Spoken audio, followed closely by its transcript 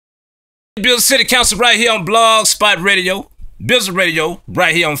Bill City Council right here on Blog Spot Radio, Bizzle Radio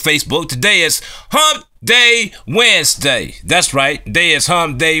right here on Facebook. Today is Hump Day Wednesday. That's right, today is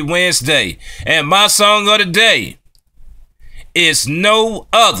Hump Day Wednesday. And my song of the day is no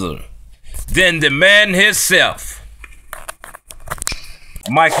other than the man himself,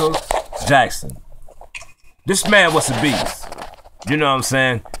 Micheal Jackson. This man was a beast. You know what I'm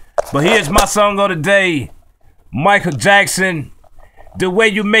saying? But here's my song of the day, Micheal Jackson. The way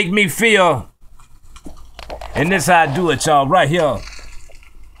you make me feel. And this how I do it, y'all, right here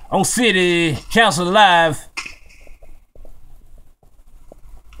on City Council Live.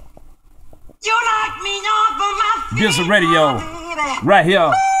 You knock me off of my feet, Bizzle Radio right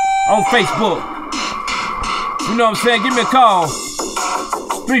here on Facebook. You know what I'm saying? Give me a call.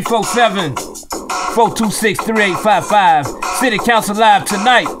 347-426-3855. City Council Live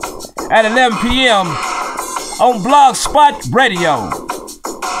tonight at 11 p.m. on Blog Spot Radio.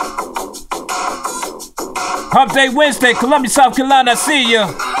 Hump Day Wednesday, Columbia, South Carolina, I see ya.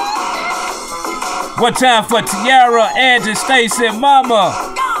 One time for Tiara, Angie, Stacy, and Mama.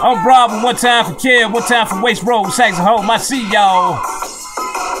 I'm Bravo, one time for Kim, one time for Waste Road, Saxon Home. I see y'all.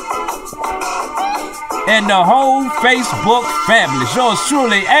 And the whole Facebook family. Yours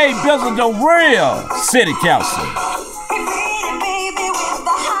truly, A Bizzle the real City Council.